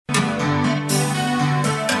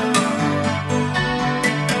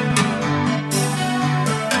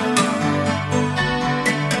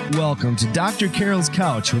welcome to Dr. Carol's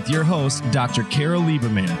Couch with your host, Dr. Carol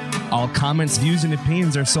Lieberman. All comments, views, and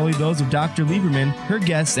opinions are solely those of Dr. Lieberman, her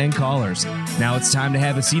guests, and callers. Now it's time to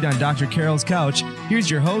have a seat on Dr. Carol's Couch. Here's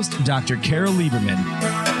your host, Dr. Carol Lieberman.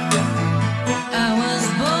 I was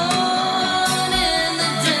born in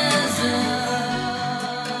the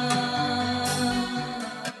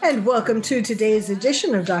desert. And welcome to today's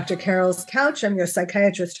edition of Dr. Carol's Couch. I'm your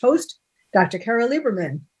psychiatrist host, Dr. Carol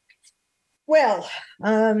Lieberman. Well,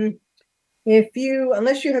 unless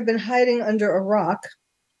you have been hiding under a rock,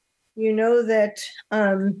 you know that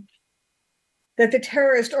the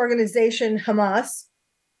terrorist organization Hamas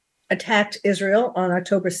attacked Israel on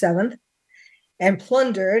October 7th and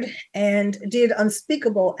plundered and did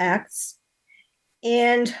unspeakable acts.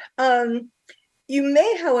 And you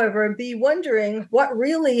may, however, be wondering what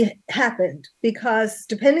really happened, because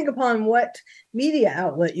depending upon what media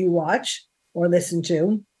outlet you watch or listen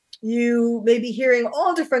to, you may be hearing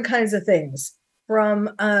all different kinds of things,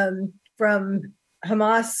 from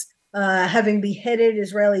Hamas having beheaded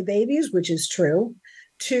Israeli babies, which is true,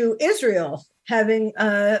 to Israel having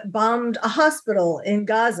bombed a hospital in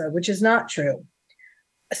Gaza, which is not true.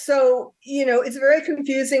 So, it's very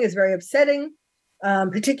confusing. It's very upsetting,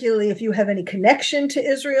 particularly if you have any connection to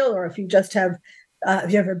Israel, or if you just have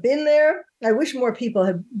you ever been there. I wish more people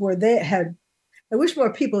I wish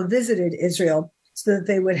more people visited Israel, so that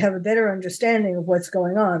they would have a better understanding of what's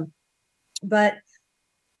going on. But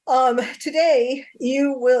today,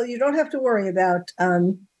 you don't have to worry about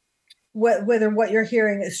whether what you're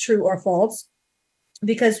hearing is true or false,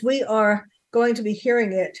 because we are going to be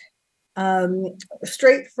hearing it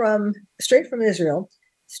straight from Israel,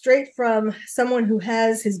 straight from someone who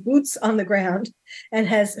has his boots on the ground and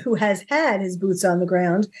who has had his boots on the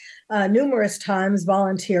ground numerous times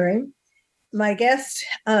volunteering. My guest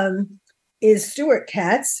is Stuart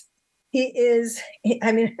Katz. I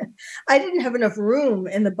didn't have enough room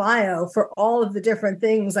in the bio for all of the different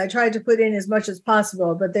things. I tried to put in as much as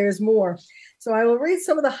possible, but there's more. So I will read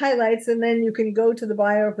some of the highlights, and then you can go to the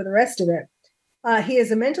bio for the rest of it. He is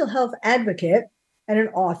a mental health advocate and an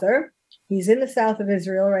author. He's in the south of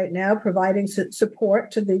Israel right now, providing support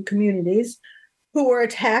to the communities who were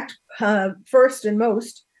attacked first and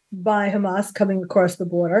most by Hamas coming across the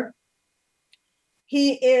border.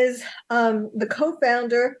 He is the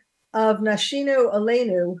co-founder of Nashinu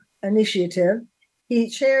Aleinu initiative. He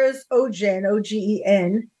chairs OGEN,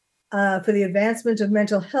 OGEN, for the advancement of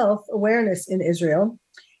mental health awareness in Israel.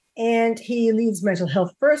 And he leads mental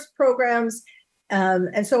health first programs,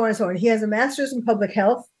 and so on and so on. He has a master's in public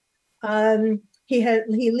health.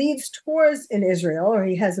 He leads tours in Israel, or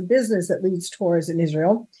he has a business that leads tours in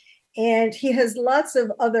Israel. And he has lots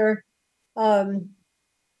of other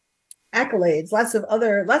accolades, lots of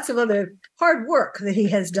other hard work that he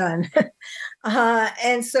has done.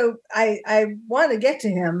 And so I want to get to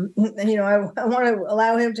him. I want to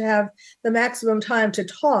allow him to have the maximum time to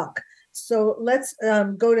talk. So let's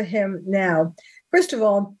go to him now. First of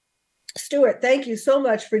all, Stuart, thank you so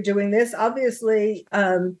much for doing this. Obviously,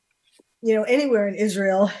 anywhere in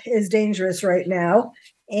Israel is dangerous right now.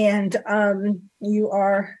 And you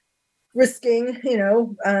are risking,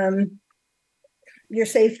 your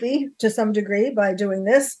safety to some degree by doing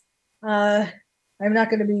this. I'm not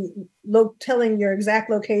going to be telling your exact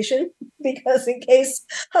location, because in case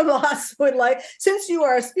Hamas would since you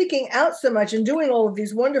are speaking out so much and doing all of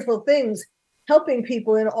these wonderful things, helping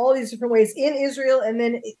people in all these different ways in Israel and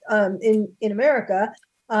then in America,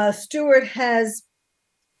 Stuart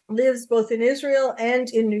lives both in Israel and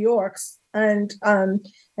in New York, and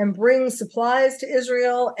brings supplies to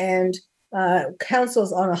Israel, and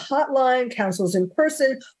counsels on a hotline, counsels in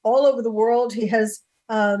person all over the world. He has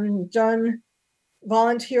done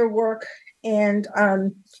volunteer work, and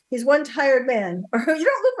he's one tired man. You don't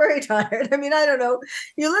look very tired. I don't know.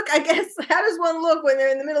 You look, I guess, how does one look when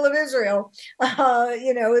they're in the middle of Israel,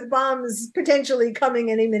 with bombs potentially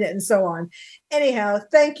coming any minute and so on. Anyhow,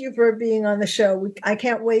 thank you for being on the show. I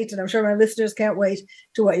can't wait, and I'm sure my listeners can't wait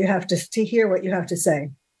to hear what you have to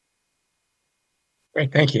say.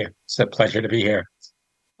 Great, thank you. It's a pleasure to be here.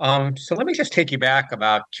 So let me just take you back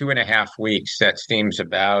about 2.5 weeks. That seems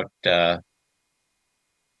about an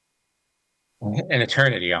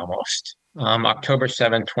eternity almost. October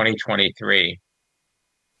 7th, 2023,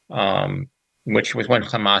 which was when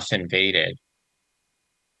Hamas invaded.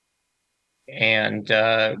 And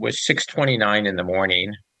it was 6:29 in the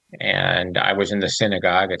morning, and I was in the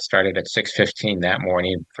synagogue. It started at 6:15 that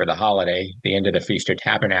morning for the holiday, the end of the Feast of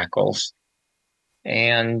Tabernacles.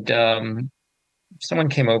 And someone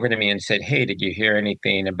came over to me and said, "Hey, did you hear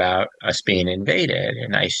anything about us being invaded?"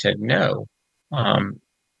 And I said, "No."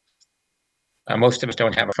 Most of us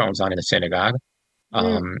don't have our phones on in the synagogue.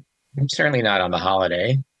 Um, Certainly not on the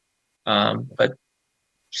holiday. But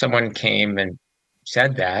someone came and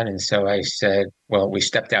said that. And so I said, well, we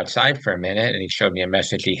stepped outside for a minute and he showed me a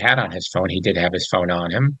message he had on his phone. He did have his phone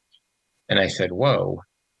on him. And I said, whoa.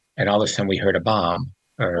 And all of a sudden we heard a bomb,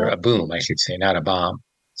 or a boom, I should say, not a bomb.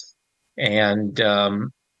 And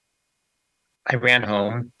I ran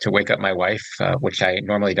home to wake up my wife, which I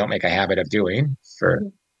normally don't make a habit of doing for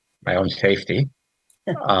my own safety.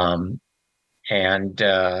 Um, and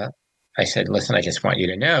I said, listen, I just want you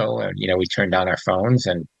to know. And, we turned on our phones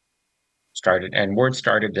and word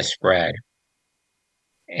started to spread.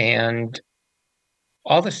 And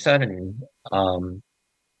all of a sudden,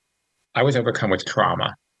 I was overcome with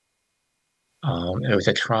trauma. It was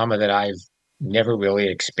a trauma that I've never really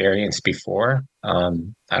experienced before. I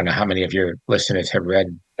don't know how many of your listeners have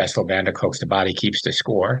read Bessel van der Kolk's The Body Keeps the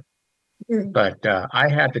Score, but I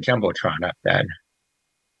had the Jumbotron up then.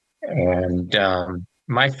 And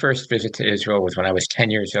my first visit to Israel was when I was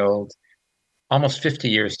 10 years old, almost 50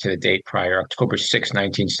 years to the date prior, October 6,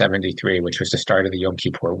 1973, which was the start of the Yom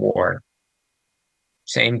Kippur War.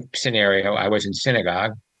 Same scenario. I was in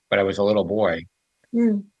synagogue, but I was a little boy.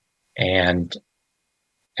 And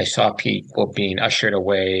I saw people being ushered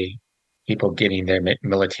away, people getting their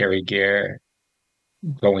military gear,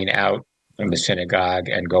 going out from the synagogue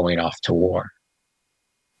and going off to war.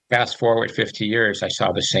 Fast forward 50 years, I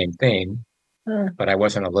saw the same thing, but I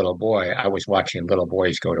wasn't a little boy. I was watching little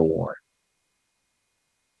boys go to war.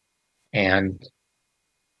 And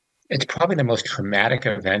it's probably the most traumatic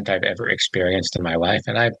event I've ever experienced in my life.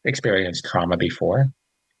 And I've experienced trauma before,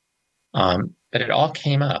 but it all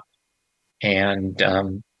came up. And,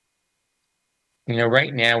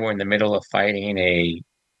 right now we're in the middle of fighting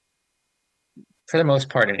for the most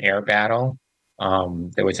part, an air battle.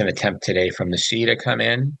 There was an attempt today from the sea to come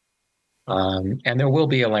in, and there will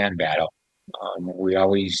be a land battle. We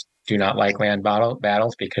always do not like land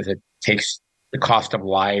battles because the cost of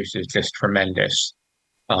lives is just tremendous.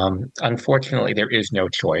 Unfortunately, there is no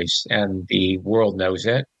choice, and the world knows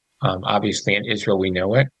it. Obviously, in Israel, we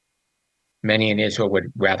know it. Many in Israel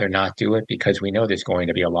would rather not do it because we know there's going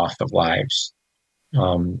to be a loss of lives.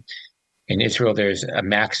 In Israel, there's a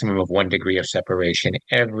maximum of 1 degree of separation.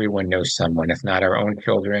 Everyone knows someone, if not our own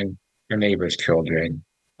children, your neighbor's children,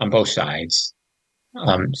 on both sides.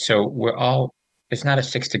 So it's not a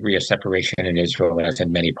 6 degree of separation in Israel as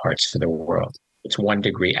in many parts of the world. It's 1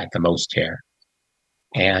 degree at the most here.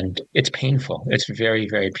 And it's painful. It's very,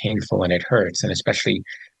 very painful, and it hurts. And especially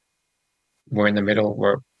we're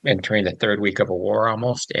entering the 3rd week of a war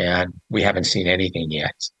almost, and we haven't seen anything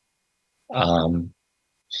yet.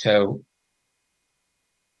 So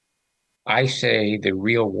I say the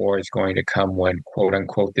real war is going to come when, quote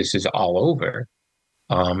unquote, this is all over,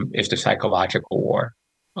 is the psychological war.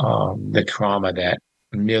 The trauma that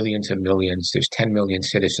millions and millions, there's 10 million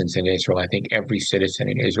citizens in Israel. I think every citizen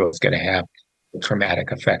in Israel is going to have a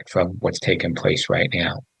traumatic effect from what's taking place right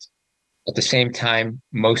now. At the same time,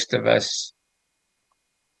 most of us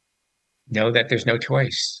know that there's no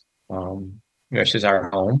choice. This is our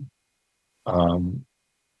home.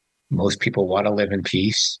 Most people want to live in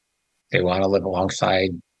peace. They want to live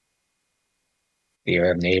alongside the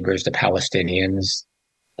Arab neighbors, the Palestinians.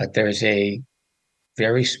 But there's a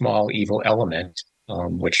very small evil element,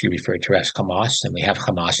 which you refer to as Hamas. And we have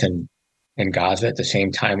Hamas in Gaza. At the same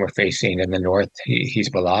time, we're facing in the north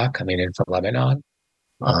Hezbollah coming in from Lebanon.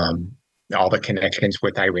 All the connections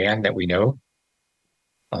with Iran that we know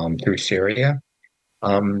through Syria.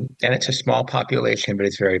 And it's a small population, but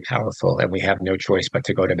it's very powerful, and we have no choice but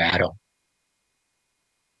to go to battle.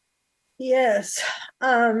 Yes.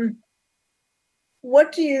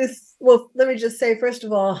 What do you, let me just say, first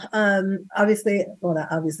of all, obviously, well, not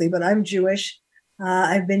obviously, but I'm Jewish.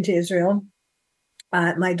 I've been to Israel.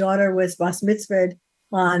 My daughter was bas mitzvahed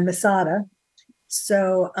on Masada.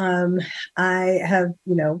 So I have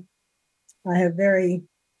very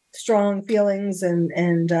strong feelings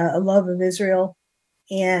and a love of Israel.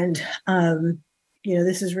 And,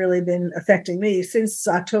 this has really been affecting me since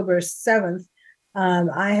October 7th.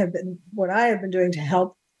 I have been doing to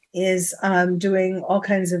help is doing all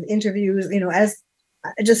kinds of interviews, as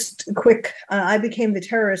just quick, I became the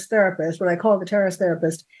terrorist therapist, what I call the terrorist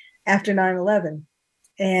therapist after 9/11.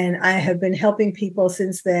 And I have been helping people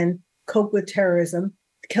since then cope with terrorism,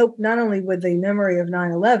 cope not only with the memory of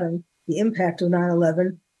 9/11, the impact of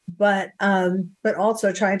 9/11, but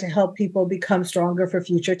also trying to help people become stronger for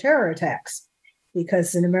future terror attacks.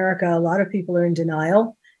 Because in America, a lot of people are in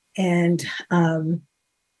denial and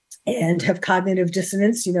have cognitive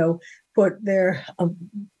dissonance. Put their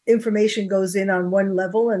information goes in on one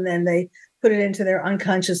level, and then they put it into their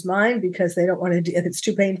unconscious mind because they don't want to, if it's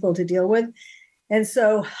too painful to deal with. And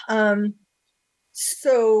so,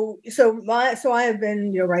 so I have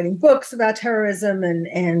been, writing books about terrorism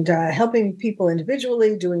and helping people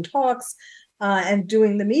individually, doing talks, and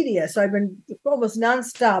doing the media. So I've been almost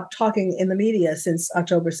nonstop talking in the media since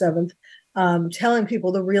October 7th, telling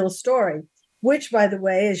people the real story, which, by the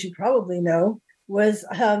way, as you probably know, was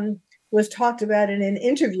talked about in an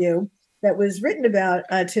interview that was written about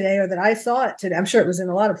today, or that I saw it today. I'm sure it was in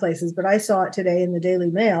a lot of places, but I saw it today in the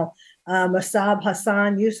Daily Mail. Mossab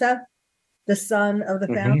Hassan Youssef, the son of the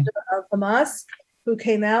founder of Hamas, who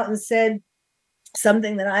came out and said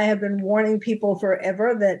something that I have been warning people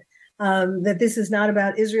forever, that that this is not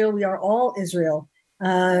about Israel. We are all Israel.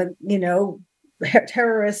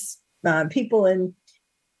 Terrorists, people in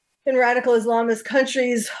radical Islamist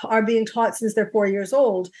countries are being taught since they're 4 years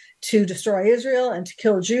old to destroy Israel and to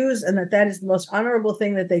kill Jews, and that is the most honorable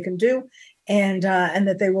thing that they can do, and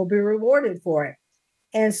that they will be rewarded for it.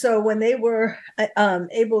 And so when they were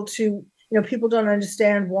able to, people don't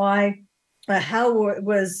understand why, how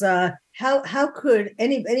could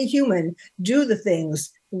any human do the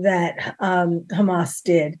things that Hamas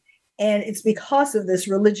did? And it's because of this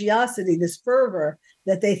religiosity, this fervor,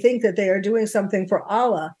 that they think that they are doing something for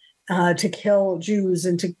Allah, to kill Jews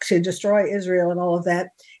and to destroy Israel and all of that.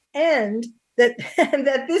 And that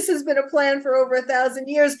this has been a plan for over 1,000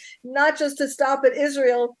 years, not just to stop at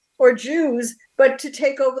Israel or Jews, but to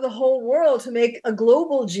take over the whole world, to make a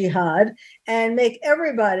global jihad and make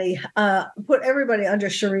everybody, put everybody under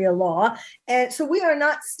Sharia law. And so we are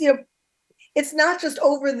not, it's not just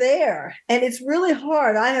over there. And it's really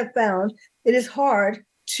hard. I have found it is hard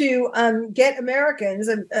to get Americans.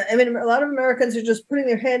 And I mean, a lot of Americans are just putting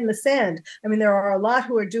their head in the sand. I mean, there are a lot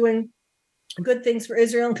who are doing good things for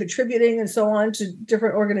Israel and contributing and so on to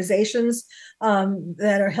different organizations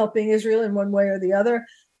that are helping Israel in one way or the other.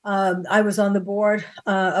 I was on the board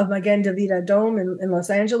of Magen David Adom in Los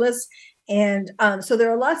Angeles. And so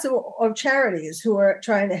there are lots of charities who are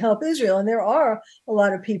trying to help Israel. And there are a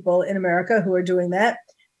lot of people in America who are doing that.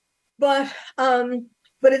 But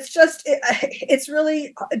it's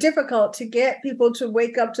really difficult to get people to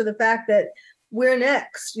wake up to the fact that we're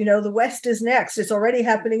next. The West is next. It's already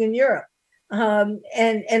happening in Europe. And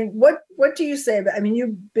what do you say about? I mean,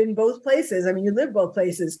 you've been both places. I mean, you live both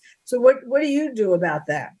places. So what do you do about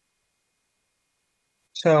that?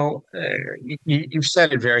 So you've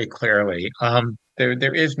said it very clearly.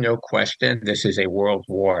 There is no question this is a world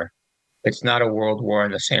war. It's not a world war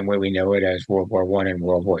in the same way we know it as World War I and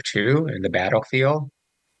World War II in the battlefield.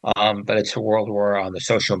 But it's a world war on the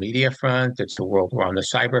social media front. It's a world war on the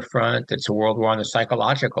cyber front. It's a world war on the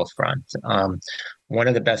psychological front. One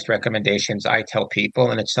of the best recommendations I tell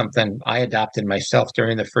people, and it's something I adopted myself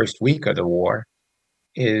during the first week of the war,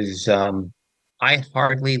 is I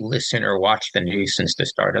hardly listen or watch the news since the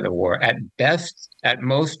start of the war. At best, at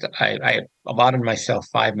most, I allotted myself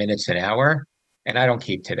 5 minutes an hour, and I don't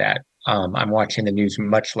keep to that. I'm watching the news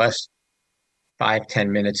much less, 5-10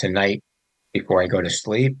 minutes a night before I go to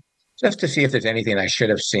sleep, just to see if there's anything I should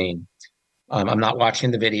have seen. I'm not watching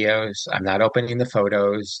the videos. I'm not opening the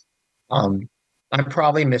photos. I'm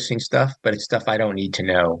probably missing stuff, but it's stuff I don't need to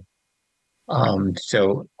know.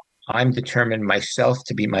 So I'm determined myself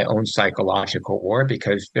to be my own psychological war,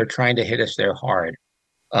 because they're trying to hit us there hard.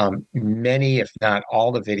 Many, if not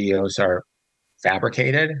all, the videos are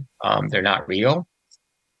fabricated. They're not real.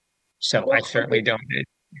 So I certainly don't.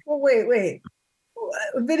 Well, wait.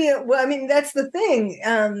 Video. Well, I mean, that's the thing.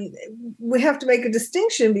 We have to make a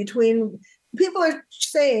distinction between, people are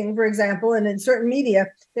saying, for example, and in certain media,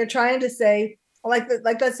 they're trying to say, like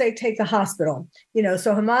let's say, take the hospital.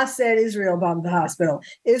 So Hamas said Israel bombed the hospital.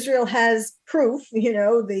 Israel has proof,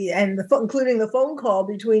 including the phone call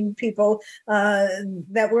between people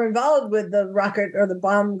that were involved with the rocket or the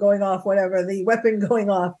bomb going off, whatever, the weapon going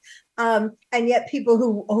off. And yet people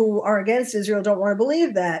who are against Israel don't want to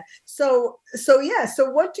believe that. So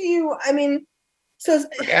what do you, I mean, so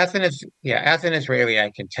as an Israeli,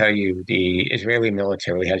 I can tell you the Israeli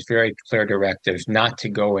military has very clear directives not to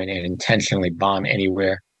go in and intentionally bomb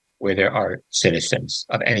anywhere where there are citizens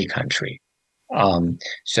of any country.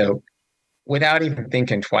 So without even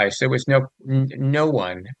thinking twice, there was no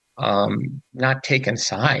one, not taking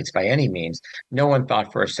sides by any means. No one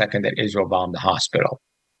thought for a second that Israel bombed the hospital.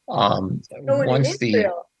 No one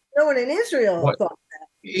in Israel thought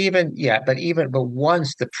that. But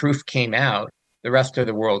once the proof came out, the rest of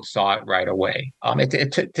the world saw it right away.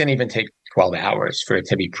 It didn't even take 12 hours for it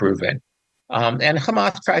to be proven. And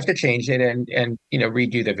Hamas tries to change it and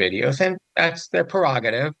redo the videos, and that's their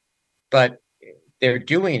prerogative. But they're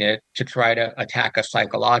doing it to try to attack us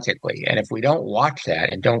psychologically. And if we don't watch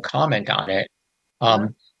that and don't comment on it,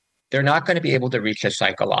 they're not going to be able to reach us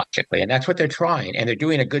psychologically. And that's what they're trying. And they're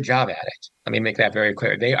doing a good job at it. Let me make that very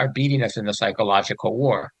clear. They are beating us in the psychological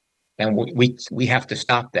war. And we have to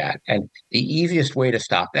stop that. And the easiest way to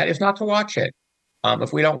stop that is not to watch it.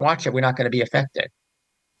 If we don't watch it, we're not going to be affected.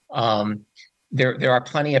 There are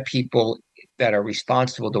plenty of people that are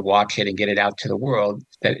responsible to watch it and get it out to the world,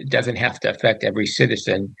 that it doesn't have to affect every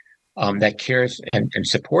citizen that cares and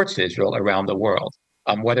supports Israel around the world,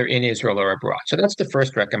 whether in Israel or abroad. So that's the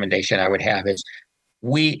first recommendation I would have is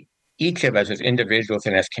each of us as individuals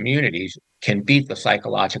and as communities can beat the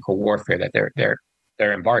psychological warfare that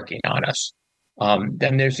they're embarking on us.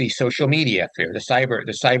 Then there's the social media fear, the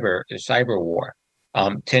cyber war.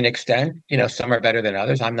 To an extent, some are better than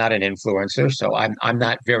others. I'm not an influencer, so I'm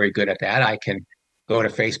not very good at that. I can go to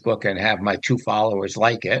Facebook and have my 2 followers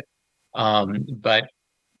like it. But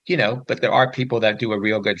there are people that do a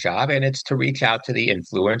real good job, and it's to reach out to the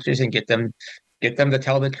influencers and get them to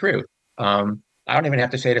tell the truth. I don't even have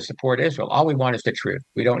to say to support Israel. All we want is the truth.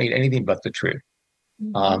 We don't need anything but the truth.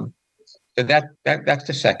 So that's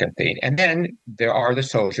the second thing. And then there are the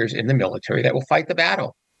soldiers in the military that will fight the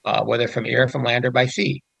battle, whether from air, from land, or by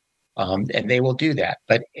sea. And they will do that.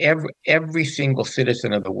 But every single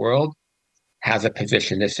citizen of the world has a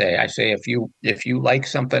position to say. I say, if you like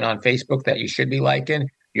something on Facebook that you should be liking,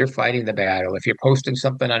 you're fighting the battle. If you're posting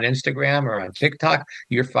something on Instagram or on TikTok,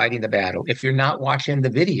 you're fighting the battle. If you're not watching the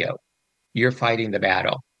video, you're fighting the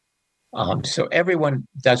battle. So everyone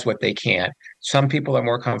does what they can. Some people are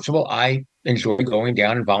more comfortable. I enjoy going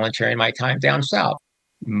down and volunteering my time down south.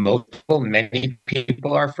 Many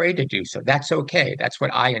people are afraid to do so. That's okay. That's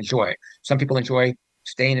what I enjoy. Some people enjoy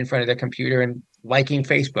staying in front of their computer and liking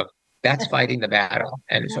Facebook. That's fighting the battle.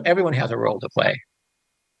 And so everyone has a role to play.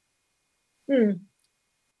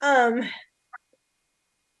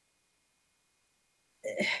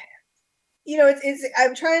 It's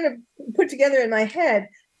I'm trying to put together in my head,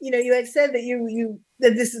 you had said that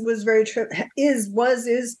that this was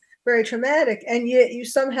is very traumatic, and yet you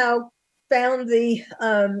somehow found the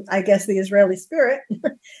the Israeli spirit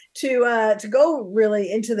to go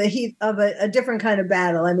really into the heat of a different kind of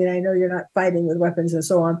battle. I mean, I know you're not fighting with weapons and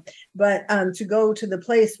so on, but to go to the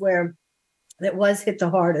place where that was hit the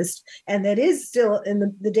hardest and that is still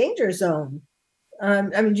in the danger zone.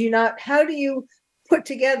 How do you put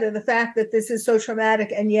together the fact that this is so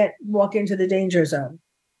traumatic and yet walk into the danger zone?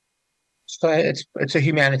 So it's a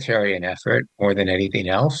humanitarian effort more than anything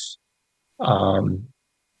else.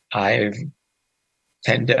 I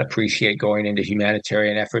tend to appreciate going into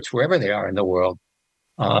humanitarian efforts wherever they are in the world.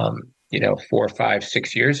 4, 5,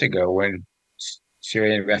 6 years ago, when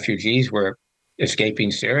Syrian refugees were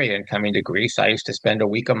escaping Syria and coming to Greece, I used to spend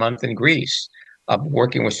a month in Greece,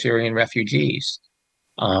 working with Syrian refugees.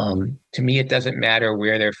 To me, it doesn't matter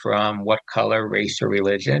where they're from, what color, race, or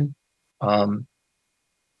religion.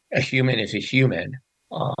 A human is a human.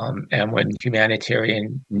 And when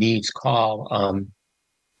humanitarian needs call,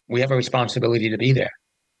 we have a responsibility to be there.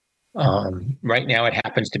 Right now, it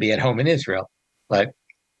happens to be at home in Israel, but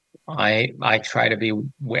I try to be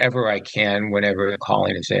wherever I can, whenever the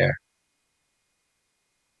calling is there.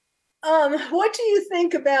 What do you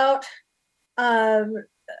think about the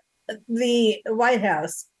White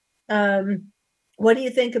House? What do you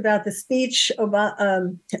think about the speech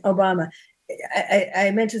Obama?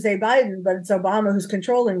 I meant to say Biden, but it's Obama who's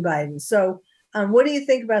controlling Biden. So what do you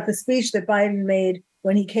think about the speech that Biden made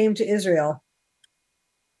when he came to Israel?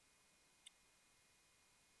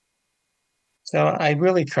 So I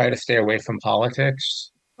really try to stay away from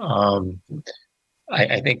politics.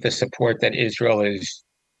 I think the support that Israel is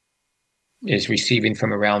receiving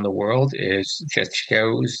from around the world just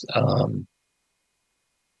shows,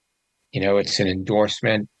 it's an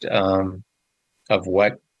endorsement of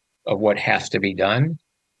what has to be done.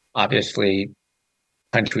 Obviously,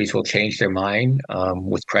 countries will change their mind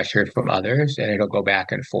with pressure from others, and it'll go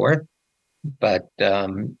back and forth. But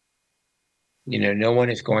no one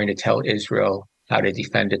is going to tell Israel how to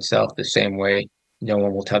defend itself the same way no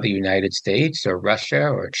one will tell the United States or Russia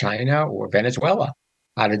or China or Venezuela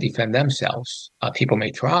how to defend themselves. People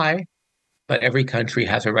may try, but every country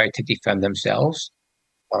has a right to defend themselves,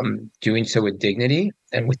 doing so with dignity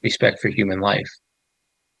and with respect for human life.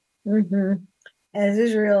 Mm-hmm. As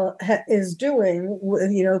Israel is doing,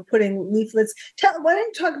 putting leaflets. Why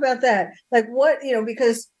don't you talk about that? Like what,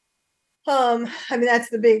 because, that's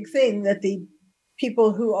the big thing that the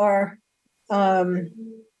people who are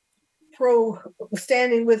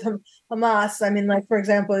standing with Hamas. For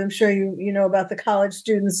example, I'm sure you know about the college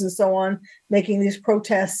students and so on making these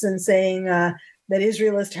protests and saying that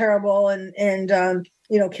Israel is terrible and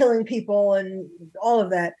killing people and all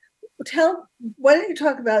of that. Why don't you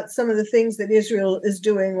talk about some of the things that Israel is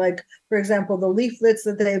doing, like, for example, the leaflets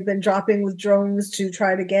that they've been dropping with drones to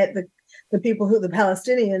try to get the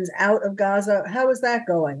Palestinians out of Gaza. How is that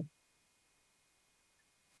going?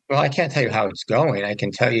 Well, I can't tell you how it's going. I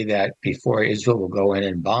can tell you that before Israel will go in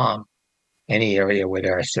and bomb any area where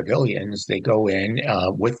there are civilians, they go in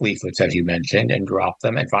with leaflets, as you mentioned, and drop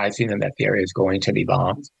them, advising them that the area is going to be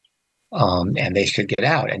bombed, and they should get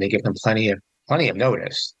out. And they give them plenty of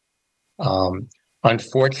notice.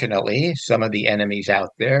 Unfortunately, some of the enemies out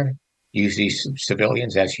there use these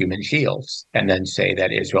civilians as human shields, and then say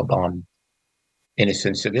that Israel bombed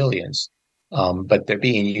innocent civilians. But they're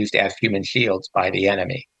being used as human shields by the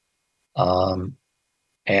enemy. And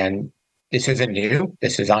this isn't new.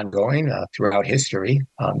 This is ongoing throughout history.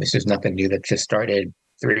 This is nothing new that just started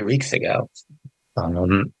 3 weeks ago.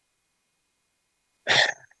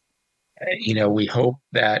 We hope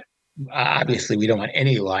that obviously we don't want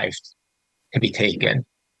any lives to be taken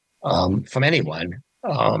from anyone,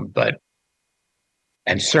 and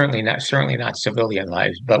certainly not civilian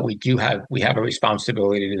lives. But we have a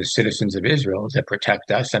responsibility to the citizens of Israel to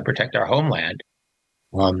protect us and protect our homeland,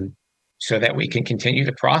 so that we can continue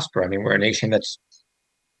to prosper. I mean, we're a nation that's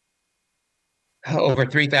over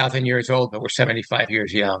 3,000 years old, but we're 75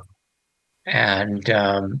 years young, and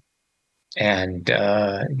there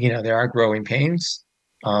are growing pains,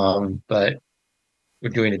 but we're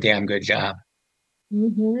doing a damn good job.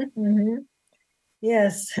 Mm-hmm, mm-hmm.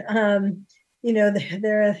 Yes.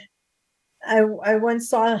 I once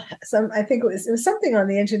saw I think it was something on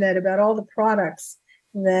the internet about all the products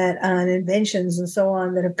that and inventions and so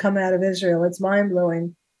on that have come out of Israel. It's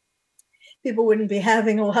mind-blowing. People wouldn't be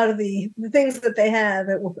having a lot of the things that they have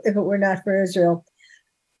if it were not for Israel.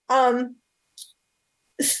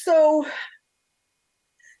 So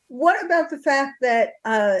what about the fact that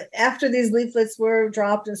after these leaflets were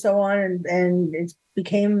dropped and so on, and it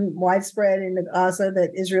became widespread in Gaza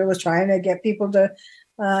that Israel was trying to get people to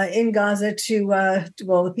in Gaza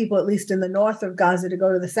the people at least in the north of Gaza to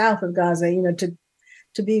go to the south of Gaza,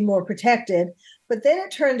 to be more protected. But then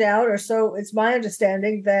it turned out, or so it's my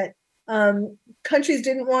understanding, that countries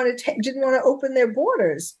didn't want to open their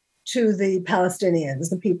borders to the Palestinians,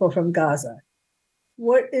 the people from Gaza.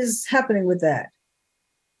 What is happening with that?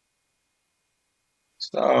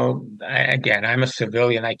 So again, I'm a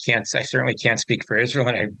civilian. I certainly can't speak for Israel,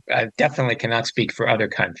 and I definitely cannot speak for other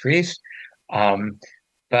countries.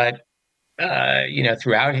 But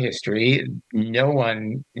throughout history,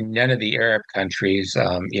 none of the Arab countries,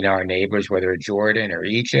 our neighbors, whether it's Jordan or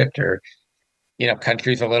Egypt or,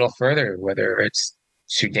 countries a little further, whether it's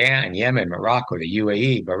Sudan, Yemen, Morocco, the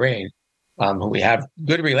UAE, Bahrain, who we have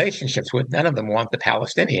good relationships with, none of them want the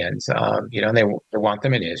Palestinians. They want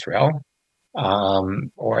them in Israel,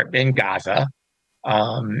 or in Gaza.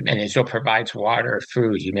 And Israel provides water,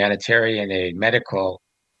 food, humanitarian aid, medical,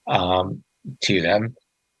 to them.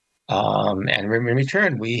 And in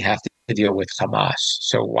return, we have to deal with Hamas.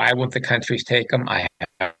 So why won't the countries take them? I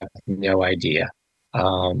have no idea.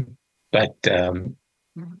 But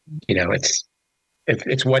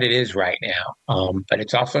it's what it is right now. But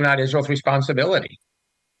it's also not Israel's responsibility.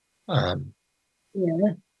 Yeah.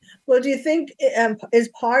 Well, do you think is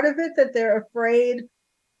part of it that they're afraid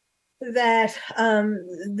that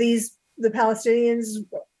the Palestinians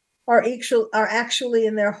are actually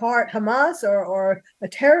in their heart Hamas or a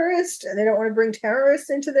terrorist, and they don't want to bring terrorists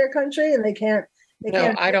into their country, and they can't.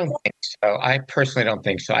 No, I don't think so. I personally don't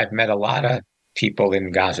think so. I've met a lot of people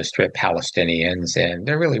in Gaza Strip, Palestinians, and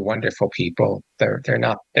they're really wonderful people. They're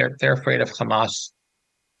afraid of Hamas,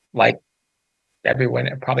 like everyone,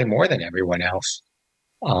 probably more than everyone else.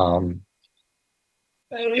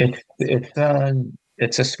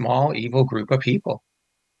 It's a small evil group of people.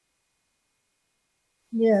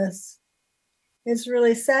 Yes, it's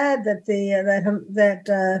really sad that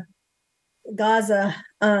that Gaza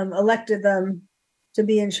elected them to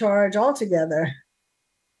be in charge altogether.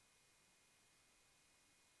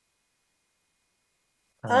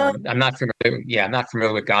 I'm not familiar. Yeah, I'm not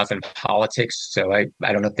familiar with Gazan politics, so I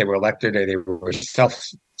don't know if they were elected or they were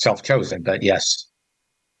self-chosen. But yes.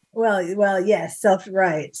 Well, yes,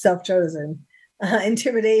 self-chosen.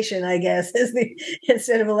 Intimidation, I guess, is the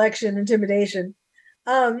instead of election, intimidation.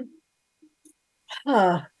 Well,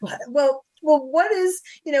 what is,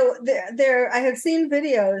 there I have seen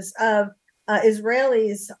videos of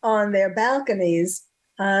Israelis on their balconies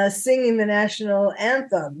singing the national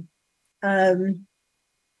anthem. And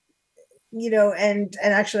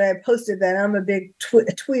actually I posted that. I'm a big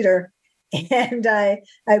tweeter, and I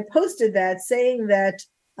posted that saying that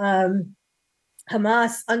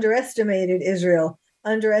Hamas underestimated Israel,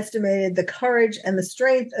 underestimated the courage and the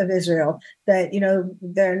strength of Israel, that,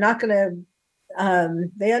 they're not going to,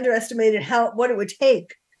 they underestimated what it would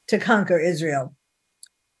take to conquer Israel.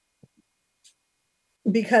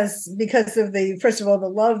 Because of first of all, the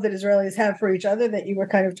love that Israelis have for each other that you were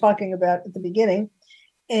kind of talking about at the beginning,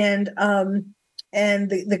 and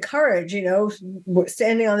the courage,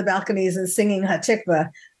 standing on the balconies and singing Hatikva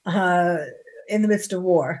in the midst of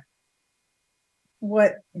war.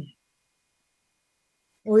 What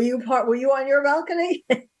were you on your balcony?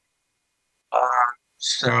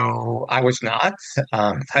 So I was not,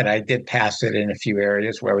 but I did pass it in a few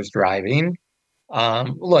areas where I was driving.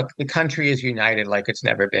 Look, the country is united like it's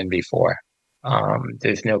never been before.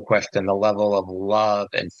 There's no question. The level of love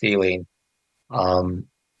and feeling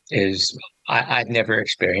I've never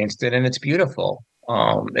experienced it, and it's beautiful.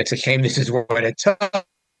 It's a shame this is what it took,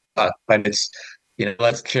 but it's,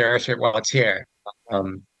 let's cherish it while it's here.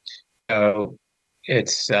 So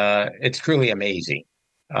it's truly amazing.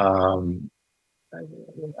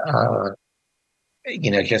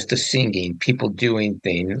 Just the singing, people doing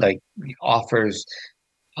things like offers,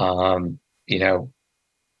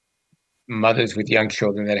 mothers with young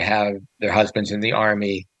children that have their husbands in the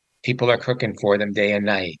army. People are cooking for them day and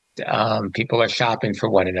night. People are shopping for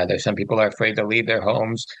one another. Some people are afraid to leave their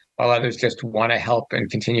homes, while others just want to help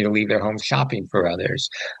and continue to leave their homes shopping for others.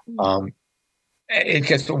 It's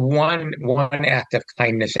just one act of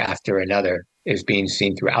kindness after another is being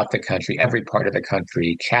seen throughout the country, every part of the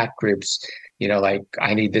country. Chat groups, like,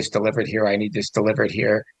 I need this delivered here, I need this delivered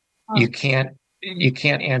here. You can't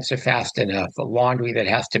answer fast enough. The laundry that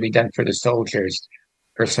has to be done for the soldiers,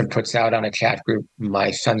 person puts out on a chat group,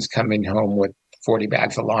 my son's coming home with 40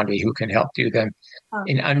 bags of laundry, who can help do them?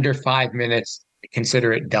 In under 5 minutes,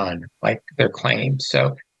 consider it done, like their claim.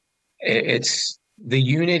 So it's the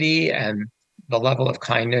unity and the level of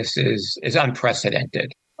kindness is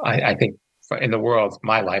unprecedented, I think, in the world,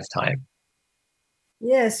 my lifetime.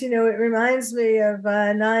 Yes, it reminds me of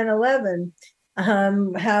 9/11,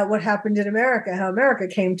 what happened in America, how America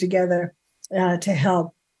came together to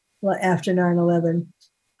help after 9/11.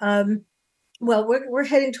 Well, we're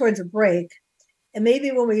heading towards a break, and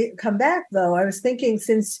maybe when we come back, though, I was thinking,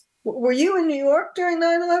 were you in New York during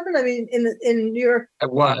 9/11? I mean, in New York? I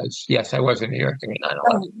was. Yes, I was in New York during 9/11.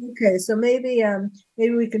 Oh, okay, so maybe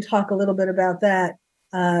we can talk a little bit about that,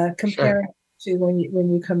 compared to when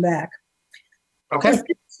you come back. Okay.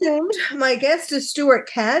 My guest is Stuart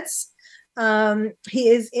Katz. He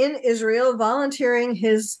is in Israel, volunteering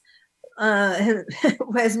his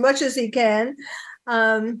as much as he can,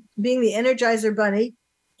 being the Energizer Bunny,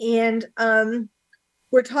 and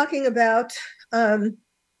we're talking about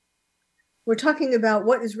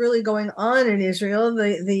what is really going on in Israel,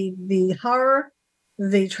 the horror,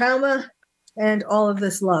 the trauma, and all of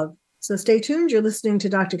this love. So stay tuned. You're listening to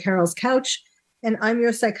Dr. Carol's Couch, and I'm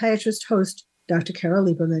your psychiatrist host, Dr. Carol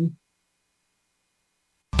Lieberman.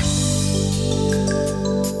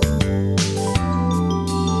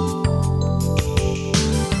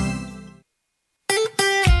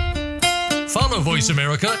 Follow Voice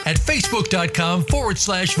America at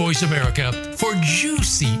facebook.com/Voice America for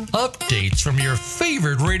juicy updates from your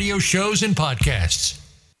favorite radio shows and podcasts.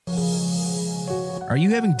 Are you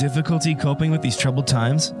having difficulty coping with these troubled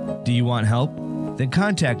times? Do you want help? Then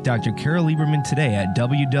contact Dr. Carol Lieberman today at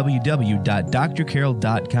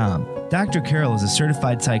www.drcarol.com. Dr. Carol is a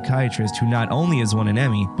certified psychiatrist who not only has won an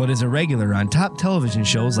Emmy, but is a regular on top television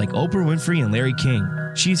shows like Oprah Winfrey and Larry King.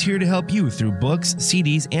 She's here to help you through books,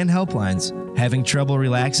 CDs, and helplines. Having trouble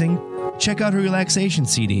relaxing? Check out her relaxation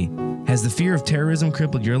CD. Has the fear of terrorism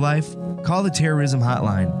crippled your life? Call the terrorism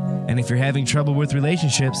hotline. And if you're having trouble with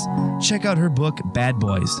relationships, check out her book, Bad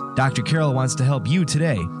Boys. Dr. Carol wants to help you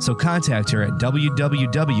today, so contact her at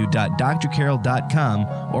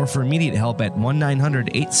www.drcarol.com or for immediate help at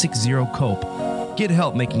 1-900-860-COPE. Get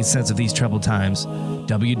help making sense of these troubled times.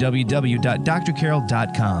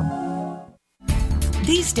 www.drcarol.com.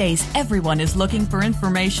 These days, everyone is looking for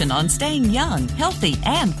information on staying young, healthy,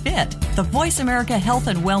 and fit. The Voice America Health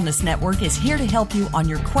and Wellness Network is here to help you on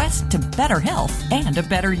your quest to better health and a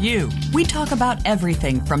better you. We talk about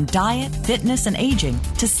everything from diet, fitness, and aging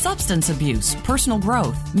to substance abuse, personal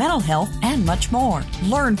growth, mental health, and much more.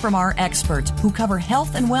 Learn from our experts who cover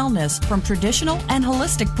health and wellness from traditional and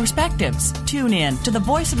holistic perspectives. Tune in to the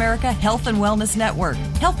Voice America Health and Wellness Network.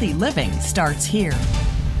 Healthy living starts here.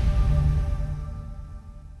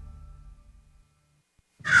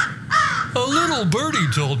 A little birdie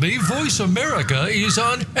told me Voice America is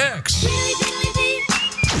on X.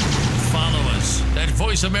 Follow us at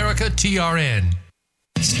Voice America TRN.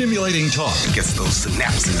 Stimulating talk gets those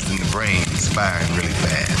synapses in the brain firing really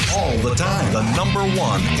fast. all the time. The number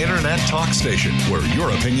one internet talk station where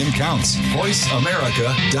your opinion counts.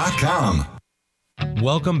 VoiceAmerica.com.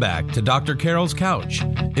 Welcome back to Dr. Carol's Couch.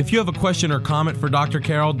 If you have a question or comment for Dr.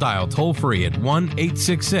 Carol, dial toll free at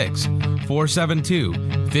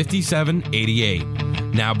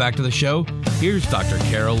 1-866-472-5788. Now back to the show. Here's Dr.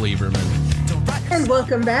 Carol Lieberman. And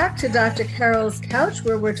welcome back to Dr. Carol's Couch,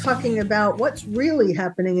 where we're talking about what's really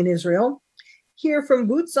happening in Israel. Hear from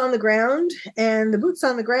boots on the ground, and the boots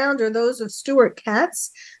on the ground are those of Stuart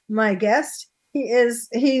Katz, my guest. He's,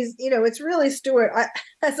 it's really Stuart.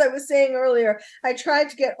 As I was saying earlier, I tried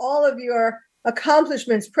to get all of your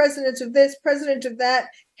accomplishments, president of this, president of that,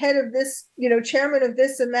 head of this, chairman of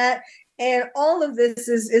this and that. And all of this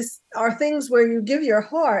are things where you give your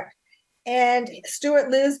heart. And Stuart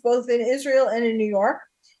lives both in Israel and in New York.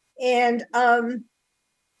 And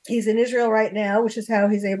he's in Israel right now, which is how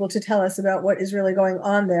he's able to tell us about what is really going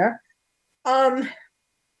on there.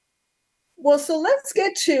 Well, so let's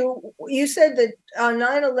get to, you said that on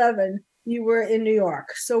 9/11, you were in New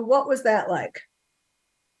York. So what was that like?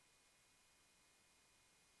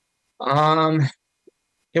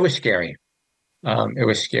 It was scary. It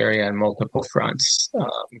was scary on multiple fronts.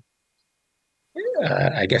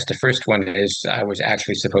 I guess the first one is I was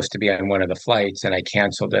actually supposed to be on one of the flights and I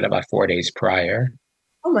canceled it about 4 days prior.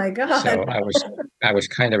 Oh my God. So I was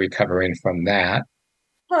kind of recovering from that.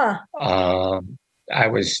 Huh.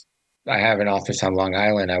 I have an office on Long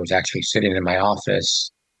Island. I was actually sitting in my office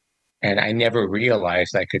and I never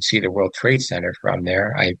realized I could see the World Trade Center from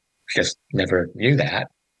there. I just never knew that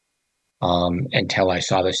until I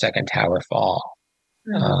saw the second tower fall.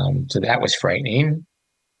 Mm-hmm. So that was frightening.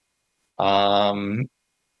 And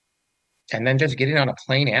then just getting on a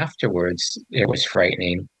plane afterwards, it was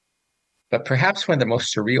frightening. But perhaps one of the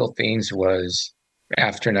most surreal things was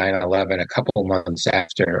after 9/11, a couple months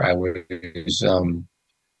after, I was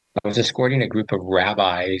escorting a group of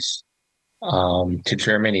rabbis to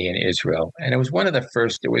Germany and Israel. And it was one of the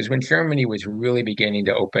first, it was when Germany was really beginning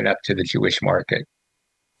to open up to the Jewish market.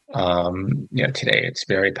 Today it's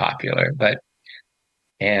very popular,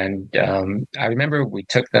 I remember we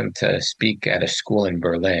took them to speak at a school in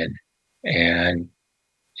Berlin and,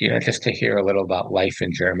 just to hear a little about life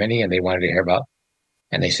in Germany. And they wanted to hear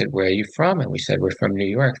and they said, "Where are you from?" And we said, "We're from New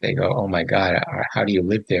York." They go, "Oh my God, how do you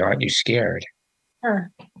live there? Aren't you scared?" Huh.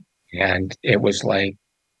 And it was like,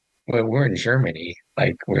 well, we're in Germany,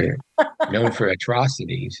 like we're known for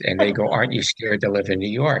atrocities. And they go, "Aren't you scared to live in New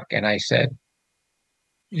York?" And I said,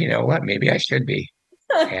 "You know what? Maybe I should be."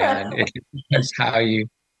 And it depends how you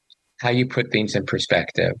put things in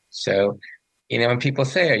perspective. So, when people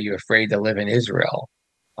say, "Are you afraid to live in Israel?"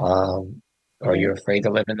 Or "Are you afraid to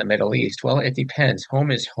live in the Middle East?" Well, it depends.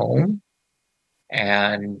 Home is home.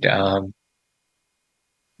 And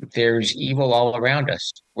there's evil all around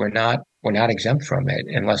us. We're not exempt from it,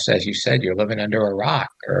 unless, as you said, you're living under a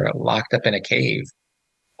rock or locked up in a cave.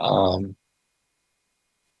 And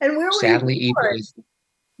where were sadly, you born? evil is.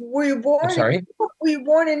 Were you born? I'm sorry? Were you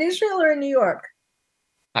born in Israel or in New York?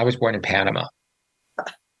 I was born in Panama.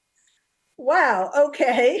 Wow.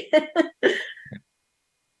 Okay.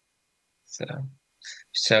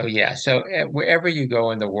 So yeah. So wherever you go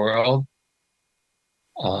in the world,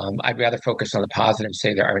 I'd rather focus on the positive and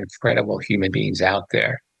say there are incredible human beings out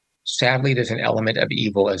there. Sadly, there's an element of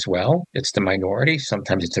evil as well. It's the minority.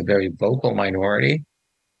 Sometimes it's a very vocal minority.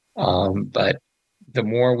 But the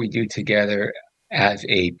more we do together as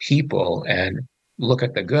a people and look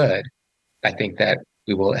at the good, I think that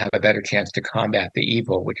we will have a better chance to combat the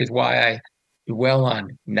evil, which is why I dwell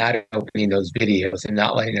on not opening those videos and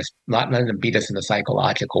not letting them beat us in the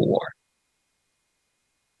psychological war.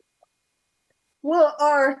 Well,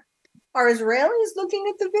 are Israelis looking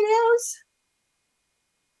at the videos?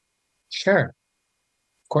 Sure.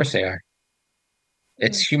 Of course they are.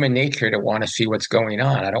 It's human nature to want to see what's going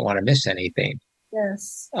on. I don't want to miss anything.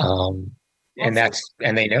 Yes. And they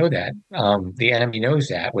know that. The enemy knows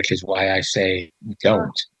that, which is why I say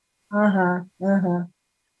don't.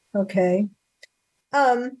 Okay.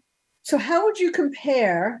 So how would you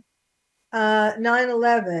compare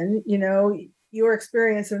 9/11, your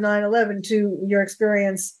experience of 9/11 to your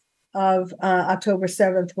experience of October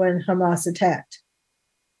 7th when Hamas attacked?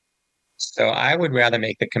 So I would rather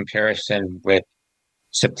make the comparison with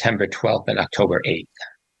September 12th and October 8th.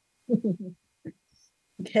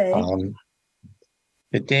 Okay.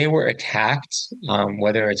 The day we're attacked,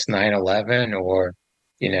 whether it's 9/11 or,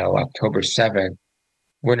 October 7th,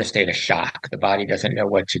 we're in a state of shock. The body doesn't know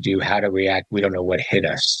what to do, how to react. We don't know what hit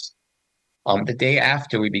us. The day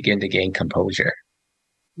after, we begin to gain composure.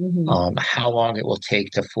 How long it will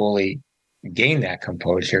take to fully gain that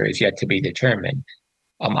composure is yet to be determined.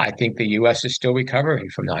 I think the U.S. is still recovering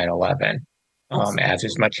from 9/11, as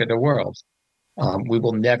is much of the world. We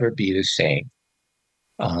will never be the same.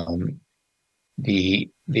 The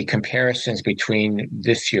comparisons between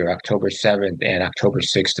this year, October 7th and October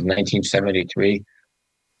 6th of 1973,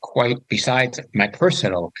 quite besides my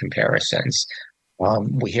personal comparisons,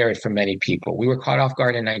 we hear it from many people. We were caught off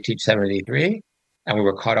guard in 1973, and we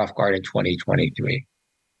were caught off guard in 2023.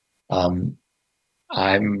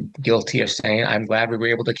 I'm guilty of saying I'm glad we were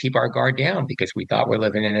able to keep our guard down because we thought we're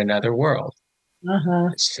living in another world.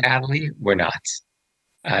 Sadly, we're not.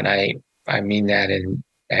 And I mean that, and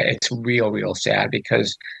it's real sad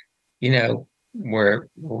because,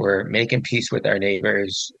 we're making peace with our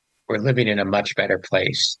neighbors. We're living in a much better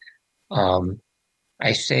place.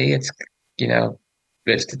 I say it's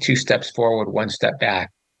the 2 steps forward, 1 step back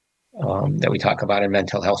that we talk about in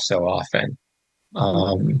mental health so often.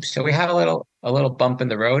 So we had a little bump in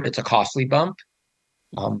the road. It's a costly bump,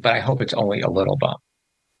 but I hope it's only a little bump,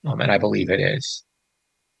 and I believe it is.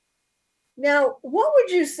 Now, what would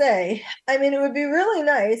you say? I mean, it would be really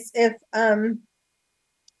nice if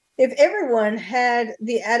everyone had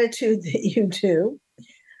the attitude that you do,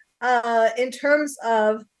 in terms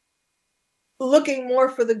of looking more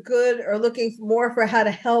for the good or looking more for how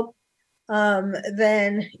to help,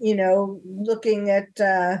 than looking at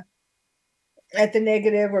the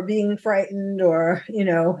negative or being frightened or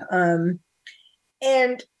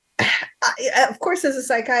and of course, as a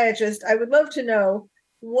psychiatrist, I would love to know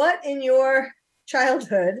what in your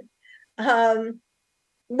childhood,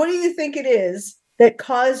 what do you think it is that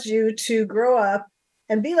caused you to grow up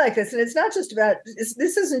and be like this? And it's not just about,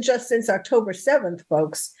 this isn't just since October 7th,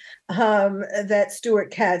 folks, that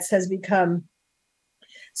Stuart Katz has become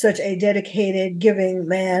such a dedicated, giving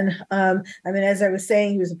man. As I was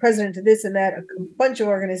saying, he was the president of this and that, a bunch of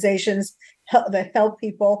organizations that help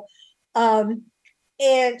people. And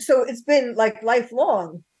so it's been like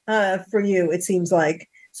lifelong for you, it seems like.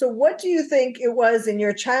 So what do you think it was in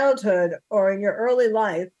your childhood or in your early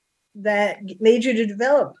life that made you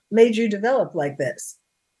develop like this?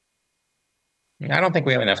 I don't think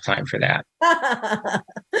we have enough time for that.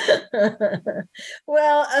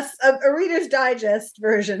 Well, a Reader's Digest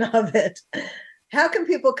version of it. How can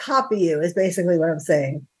people copy you is basically what I'm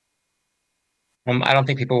saying. I don't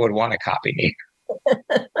think people would want to copy me.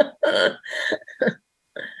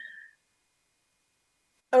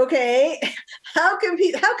 Okay.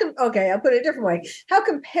 Okay, I'll put it a different way. How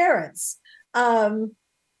can parents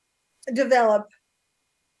develop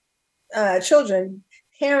children,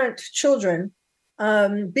 parent children,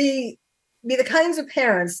 be the kinds of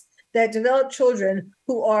parents that develop children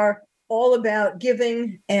who are all about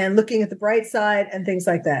giving and looking at the bright side and things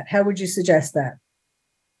like that? How would you suggest that?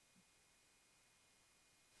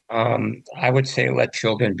 I would say let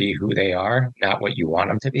children be who they are, not what you want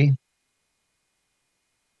them to be.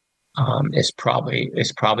 Is probably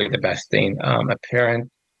the best thing. A parent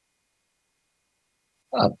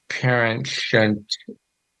shouldn't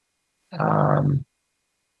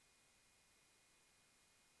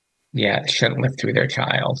shouldn't live through their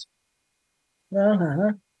child.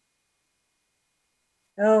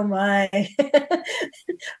 Oh my.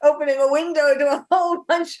 Opening a window to a whole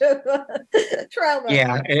bunch of trauma.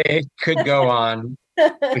 Yeah, it could go on.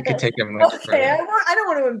 We could take it much further. I don't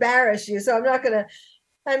want to embarrass you, so I'm not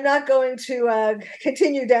going to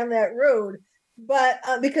continue down that road. But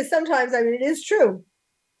because sometimes, it is true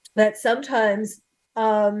that sometimes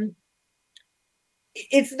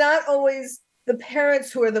it's not always the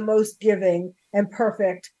parents who are the most giving and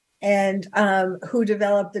perfect and who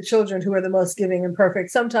develop the children who are the most giving and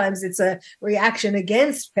perfect. Sometimes it's a reaction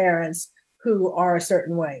against parents who are a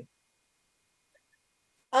certain way.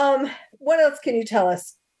 What else can you tell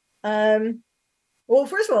us? Well,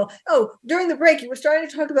 first of all, during the break, you were starting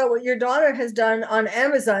to talk about what your daughter has done on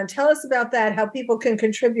Amazon. Tell us about that, how people can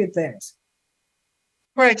contribute things.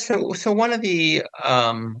 Right. So one of the,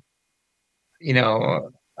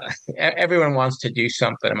 everyone wants to do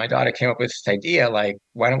something. And my daughter came up with this idea, like,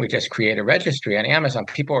 why don't we just create a registry on Amazon?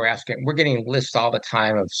 People are asking, we're getting lists all the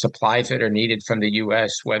time of supplies that are needed from the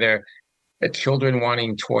U.S., whether children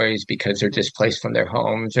wanting toys because they're displaced from their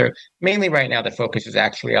homes, or mainly right now the focus is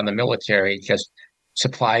actually on the military, just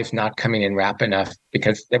supplies not coming in rapid enough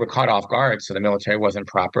because they were caught off guard, so the military wasn't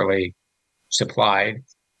properly supplied.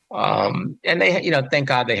 And they, thank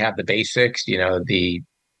God they have the basics.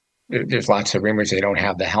 There's lots of rumors they don't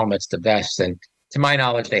have the helmets, the vests, and to my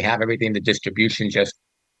knowledge, they have everything. The distribution just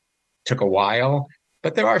took a while,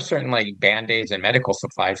 but there are certain like Band-Aids and medical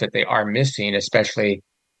supplies that they are missing, especially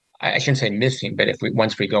I shouldn't say missing, but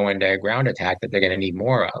once we go into a ground attack, that they're going to need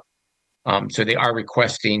more of. So they are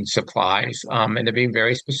requesting supplies, and they're being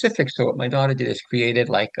very specific. So what my daughter did is created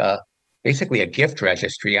basically a gift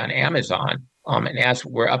registry on Amazon. And as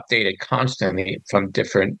we're updated constantly from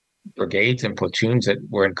different brigades and platoons that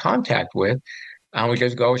we're in contact with,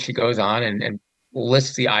 she goes on and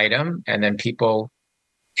lists the item, and then people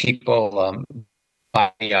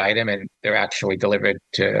buy the item, and they're actually delivered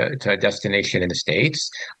to a destination in the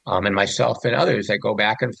States. And myself and others that go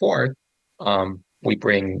back and forth, we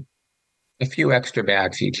bring a few extra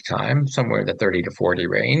bags each time, somewhere in the 30 to 40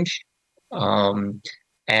 range. I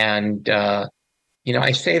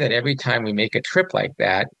say that every time we make a trip like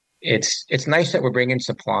that, it's nice that we're bringing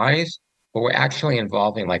supplies, but we're actually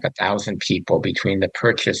involving like 1,000 people between the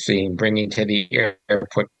purchasing, bringing to the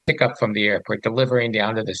airport, pick up from the airport, delivering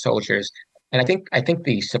down to the soldiers. And I think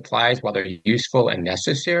the supplies, while they're useful and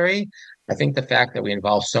necessary, I think the fact that we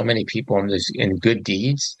involve so many people in good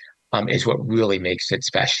deeds is what really makes it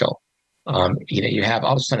special. You have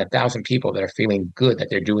all of a sudden 1,000 people that are feeling good that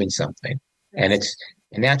they're doing something, and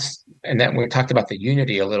then we talked about the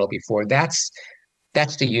unity a little before. That's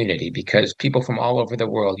the unity, because people from all over the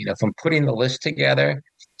world, from putting the list together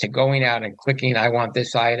to going out and clicking, I want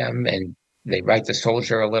this item, and they write the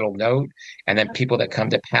soldier a little note, and then people that come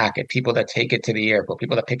to pack it, people that take it to the airport,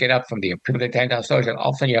 people that pick it up from the airport, people that take it down the soldier. All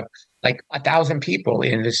of a sudden you have like 1,000 people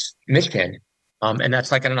in this mission, and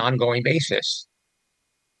that's like on an ongoing basis.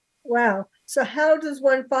 Wow. So how does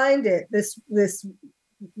one find it, this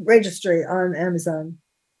registry on Amazon?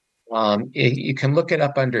 You can look it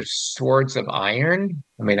up under Swords of Iron.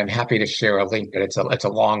 I mean, I'm happy to share a link, but it's a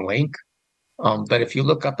long link. But if you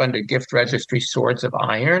look up under Gift Registry Swords of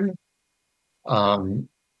Iron,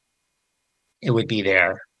 it would be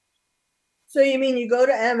there. So you mean you go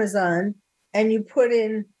to Amazon and you put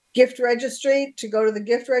in gift registry to go to the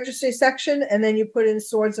gift registry section, and then you put in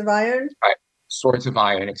Swords of Iron? Right. Swords of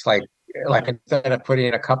Iron. It's like instead of putting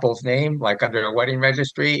in a couple's name, like under a wedding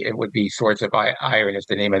registry, it would be Swords of Iron is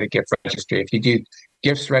the name of the gift registry. If you do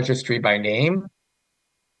gifts registry by name,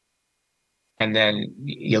 and then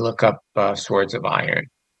you look up Swords of Iron.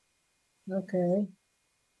 Okay.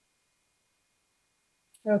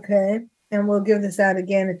 And we'll give this out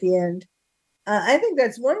again at the end. I think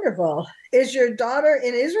that's wonderful. Is your daughter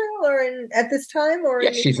in Israel or at this time? Or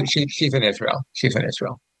yeah, she's in Israel. She's in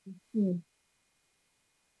Israel.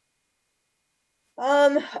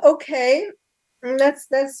 Okay,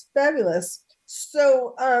 that's fabulous.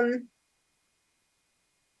 So,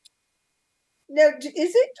 now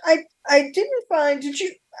is it? I didn't find. Did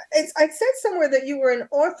you? I said somewhere that you were an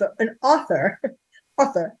author.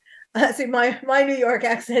 See, my New York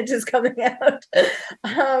accent is coming out.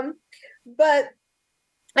 But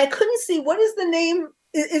I couldn't see, what is the name?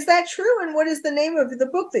 Is that true? And what is the name of the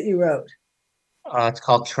book that you wrote? It's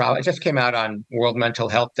called Travel. It just came out on World Mental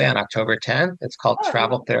Health Day on October 10th. It's called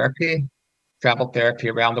Travel Therapy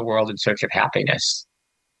Around the World in Search of Happiness.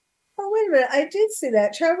 Oh, wait a minute. I did see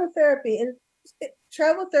that. Travel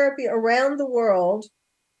therapy around the world.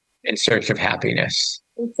 In search of happiness.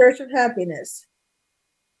 In search of happiness.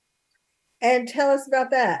 And tell us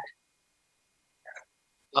about that.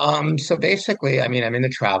 So basically, I mean, I'm in the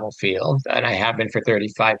travel field, and I have been for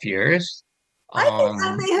 35 years. I think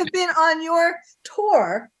I may have been on your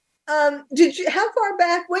tour. How far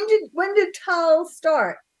back? When did Tal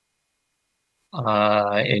start?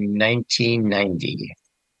 In 1990.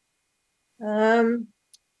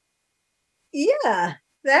 Yeah,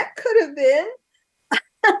 that could have been.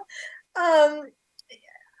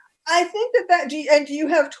 I think that do you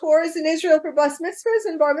have tours in Israel for bas mitzvahs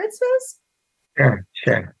and bar mitzvahs?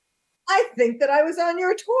 Sure. I think that I was on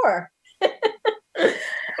your tour.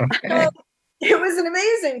 Okay. It was an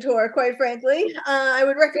amazing tour, quite frankly. I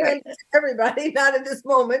would recommend it to everybody, not at this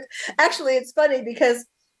moment. Actually, it's funny because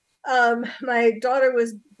my daughter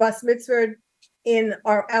was bas mitzvahed in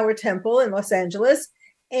our temple in Los Angeles.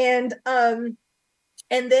 And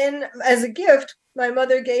then as a gift, my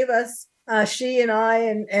mother gave us, she and I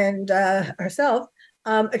and herself,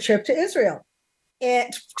 a trip to Israel.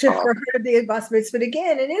 And for her to be a bas mitzvah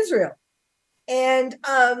again in Israel. And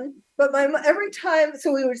but every time,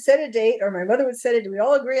 so we would set a date, or my mother would set it, we'd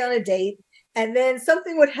all agree on a date, and then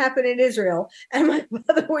something would happen in Israel, and my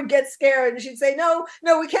mother would get scared, and she'd say, no,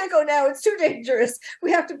 we can't go now, it's too dangerous,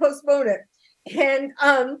 we have to postpone it. And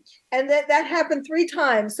that happened 3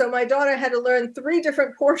 times. So my daughter had to learn 3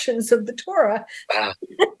 different portions of the Torah. Wow.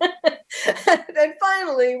 And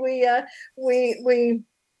finally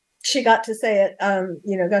she got to say it,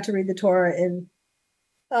 got to read the Torah in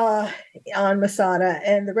uh, on Masada,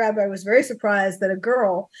 and the rabbi was very surprised that a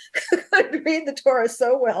girl could read the Torah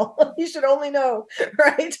so well. You should only know,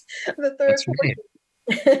 right? The third That's right.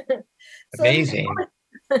 So Amazing.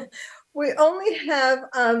 we only have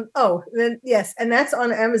yes, and that's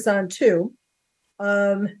on Amazon too.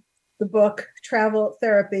 The book Travel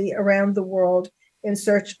Therapy Around the World in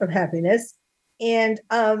Search of Happiness. And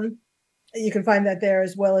you can find that there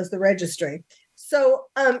as well as the registry. So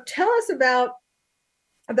tell us about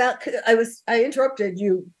I interrupted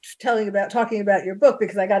you talking about your book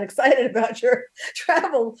because I got excited about your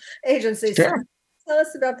travel agency. Sure. So tell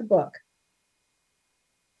us about the book.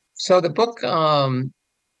 So the book,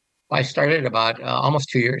 I started about almost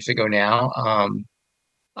 2 years ago now.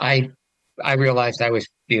 I realized I was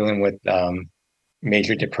dealing with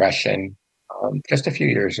major depression just a few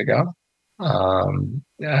years ago.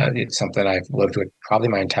 It's something I've lived with probably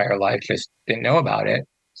my entire life, just didn't know about it.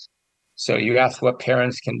 So you ask what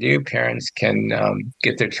parents can do. Parents can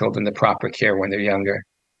get their children the proper care when they're younger.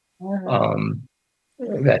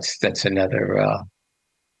 That's another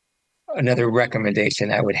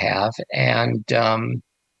recommendation I would have. And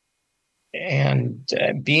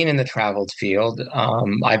being in the traveled field,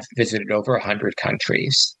 I've visited over 100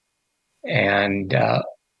 countries. And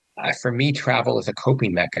for me, travel is a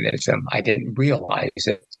coping mechanism. I didn't realize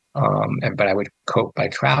it, but I would cope by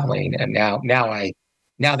traveling. And now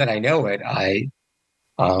that I know it, I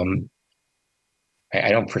don't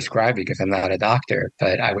prescribe it because I'm not a doctor,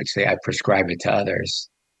 but I would say I prescribe it to others.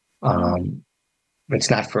 It's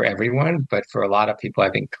not for everyone, but for a lot of people,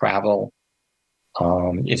 I think travel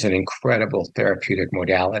is an incredible therapeutic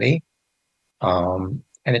modality.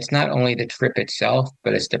 And it's not only the trip itself,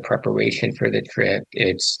 but it's the preparation for the trip.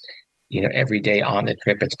 It's, every day on the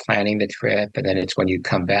trip, it's planning the trip, and then it's when you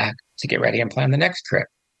come back to get ready and plan the next trip.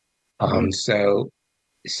 So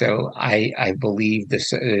I believe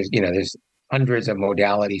this, there's hundreds of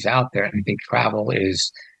modalities out there, and I think travel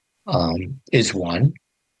is one.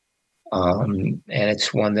 And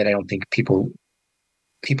it's one that I don't think people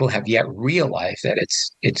have yet realized that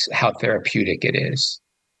it's how therapeutic it is.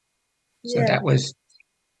 So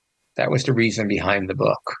that was the reason behind the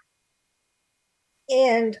book.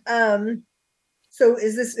 And so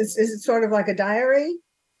is it sort of like a diary,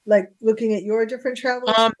 like looking at your different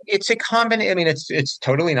travels? It's a combination. I mean, it's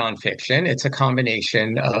totally nonfiction. It's a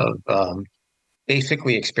combination of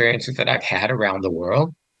basically experiences that I've had around the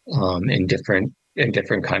world, in different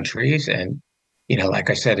countries, and like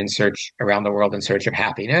I said, around the world in search of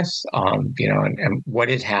happiness. And what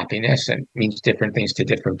is happiness, and means different things to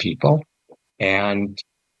different people. And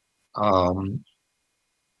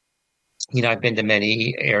I've been to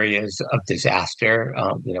many areas of disaster,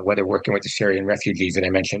 whether working with the Syrian refugees that I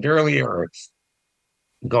mentioned earlier, or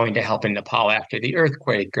going to help in Nepal after the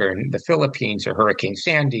earthquake, or in the Philippines, or Hurricane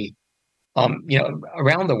Sandy,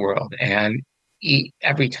 around the world. And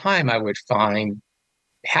every time I would find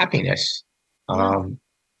happiness. And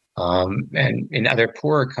in other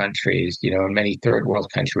poorer countries, in many third world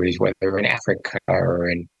countries, whether in Africa or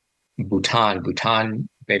in Bhutan,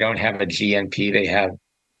 they don't have a GNP, they have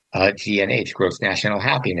GNH, gross national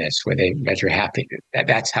happiness, where they measure happiness.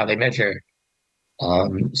 That's how they measure.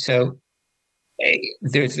 So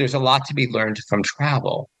there's a lot to be learned from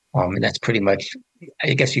travel. And that's pretty much,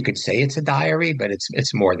 I guess you could say it's a diary, but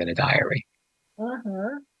it's more than a diary.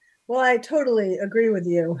 Well, I totally agree with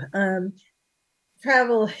you.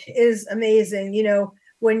 Travel is amazing.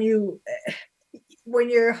 When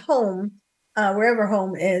you're home, wherever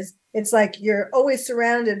home is, it's like you're always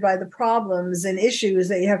surrounded by the problems and issues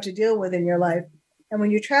that you have to deal with in your life. And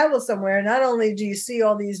when you travel somewhere, not only do you see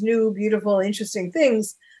all these new, beautiful, interesting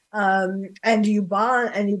things, and you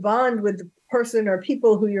bond with the person or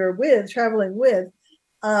people who you're traveling with,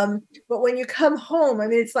 but when you come home, I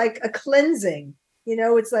mean, it's like a cleansing.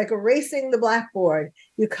 It's like erasing the blackboard.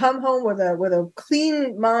 You come home with a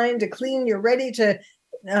clean mind, you're ready to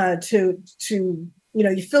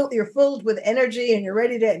you're filled with energy, and you're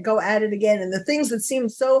ready to go at it again. And the things that seem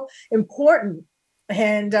so important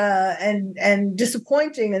and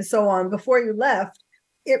disappointing and so on before you left,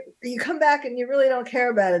 you come back and you really don't care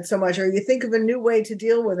about it so much, or you think of a new way to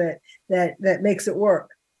deal with it that makes it work.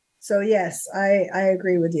 So yes, I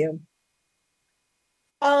agree with you.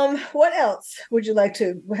 What else would you like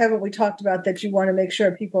to, haven't we talked about that you want to make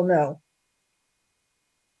sure people know?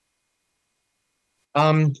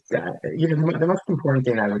 The most important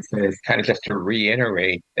thing I would say is kind of just to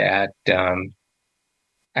reiterate that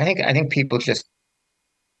I think people just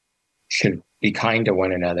should be kind to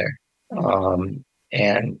one another.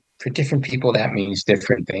 And for different people, that means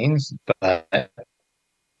different things, but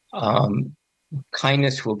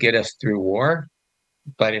kindness will get us through war.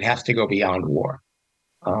 but it has to go beyond war.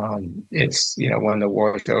 It's, when the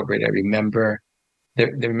war is over, they remember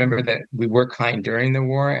that we were kind during the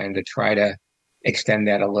war, and to try to extend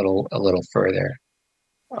that a little further.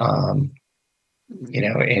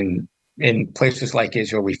 In places like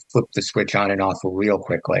Israel, we flipped the switch on and off real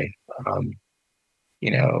quickly.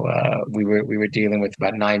 We were dealing with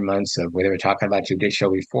about 9 months of where they were talking about judicial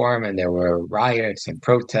reform, and there were riots and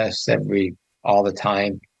protests all the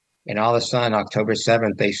time. And all of a sudden, October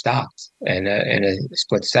 7th, they stopped in a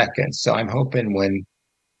split second. So I'm hoping when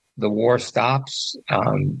the war stops,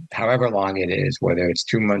 however long it is, whether it's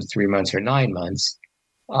 2 months, 3 months, or 9 months,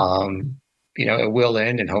 it will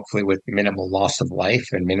end, and hopefully with minimal loss of life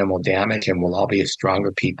and minimal damage, and we'll all be a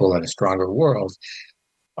stronger people and a stronger world.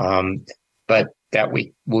 But that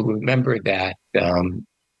we will remember that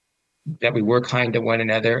we were kind to one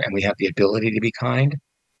another, and we have the ability to be kind.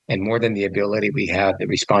 And more than the ability, we have the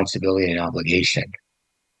responsibility and obligation.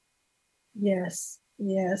 Yes.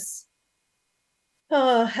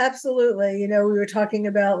 Oh, absolutely. We were talking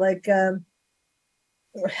about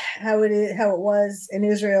how it was in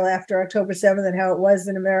Israel after October 7th, and how it was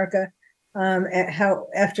in America how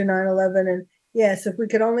after 9/11. And yes, if we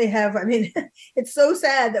could only have, it's so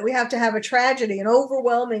sad that we have to have a tragedy, an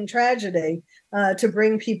overwhelming tragedy, to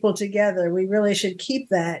bring people together. We really should keep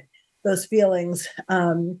those feelings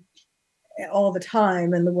all the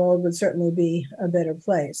time, and the world would certainly be a better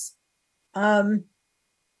place. Another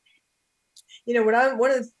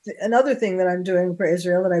thing that I'm doing for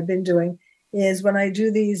Israel, that I've been doing, is when I do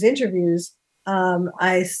these interviews,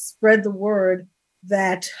 I spread the word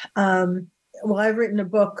that, I've written a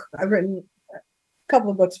book. I've written a couple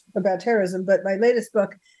of books about terrorism, but my latest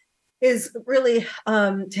book is really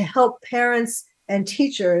to help parents and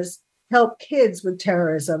teachers help kids with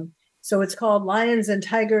terrorism. So it's called Lions and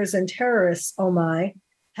Tigers and Terrorists, Oh My,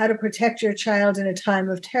 How to Protect Your Child in a Time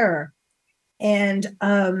of Terror. And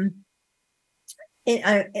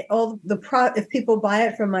if people buy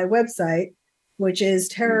it from my website, which is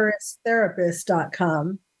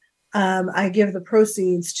terroristtherapist.com, I give the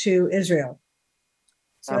proceeds to Israel.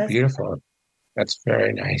 So that's beautiful. That's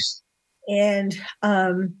very nice. And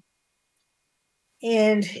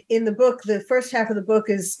in the book, the first half of the book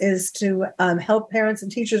is to help parents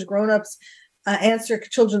and teachers, grown-ups, answer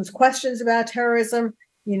children's questions about terrorism.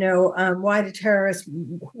 Why do terrorists?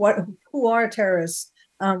 Who are terrorists?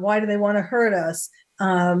 Why do they want to hurt us?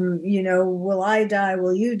 Will I die?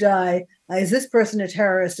 Will you die? Is this person a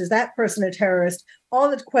terrorist? Is that person a terrorist?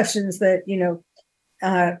 All the questions that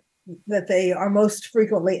that they are most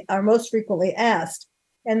frequently asked.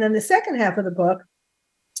 And then the second half of the book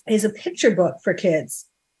is a picture book for kids.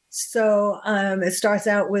 So it starts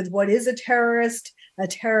out with, what is a terrorist? A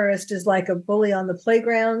terrorist is like a bully on the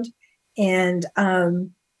playground, and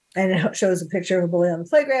it shows a picture of a bully on the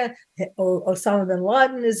playground. Osama bin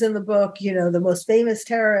Laden is in the book, the most famous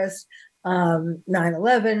terrorist,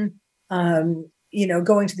 9/11,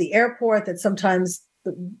 going to the airport, that sometimes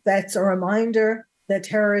that's a reminder that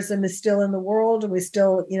terrorism is still in the world, and we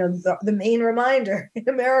still, the main reminder in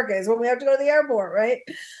America is when we have to go to the airport, right?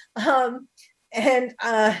 And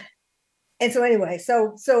so anyway,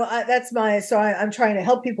 I'm trying to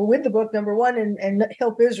help people with the book, number one, and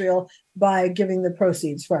help Israel by giving the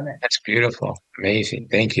proceeds from it. That's beautiful. Amazing.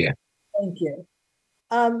 Thank you. Thank you.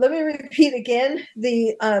 Let me repeat again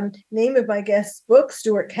the name of my guest's book,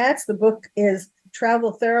 Stuart Katz. The book is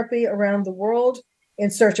Travel Therapy Around the World in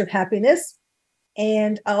Search of Happiness.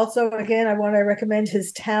 And also, again, I want to recommend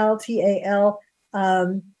his TAL, T-A-L,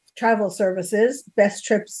 travel services,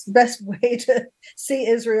 best way to see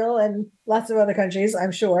Israel and lots of other countries,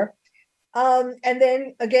 I'm sure. And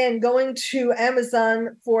then again, going to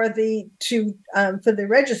Amazon for the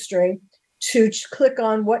registry, to click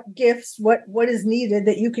on what gifts, what is needed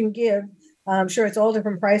that you can give. I'm sure it's all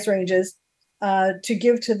different price ranges to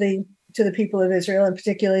give to the people of Israel, and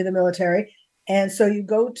particularly the military. And so you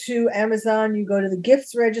go to Amazon, you go to the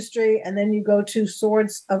gifts registry, and then you go to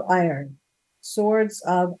Swords of Iron. Swords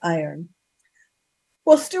of Iron.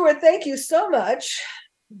 Well, Stuart, thank you so much.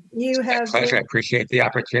 You have a pleasure. I appreciate the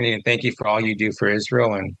opportunity, and thank you for all you do for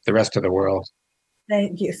Israel and the rest of the world.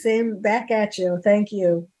 Thank you. Same back at you. Thank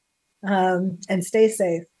you. And stay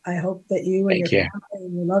safe. I hope that you and your family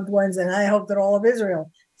and your loved ones, and I hope that all of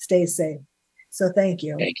Israel stays safe. So thank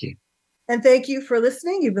you. Thank you. And thank you for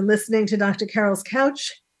listening. You've been listening to Dr. Carol's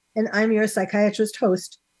Couch, and I'm your psychiatrist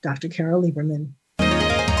host, Dr. Carol Lieberman.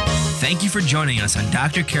 Thank you for joining us on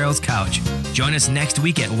Dr. Carol's Couch. Join us next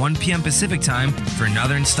week at 1 p.m. Pacific Time for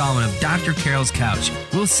another installment of Dr. Carol's Couch.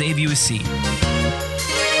 We'll save you a seat.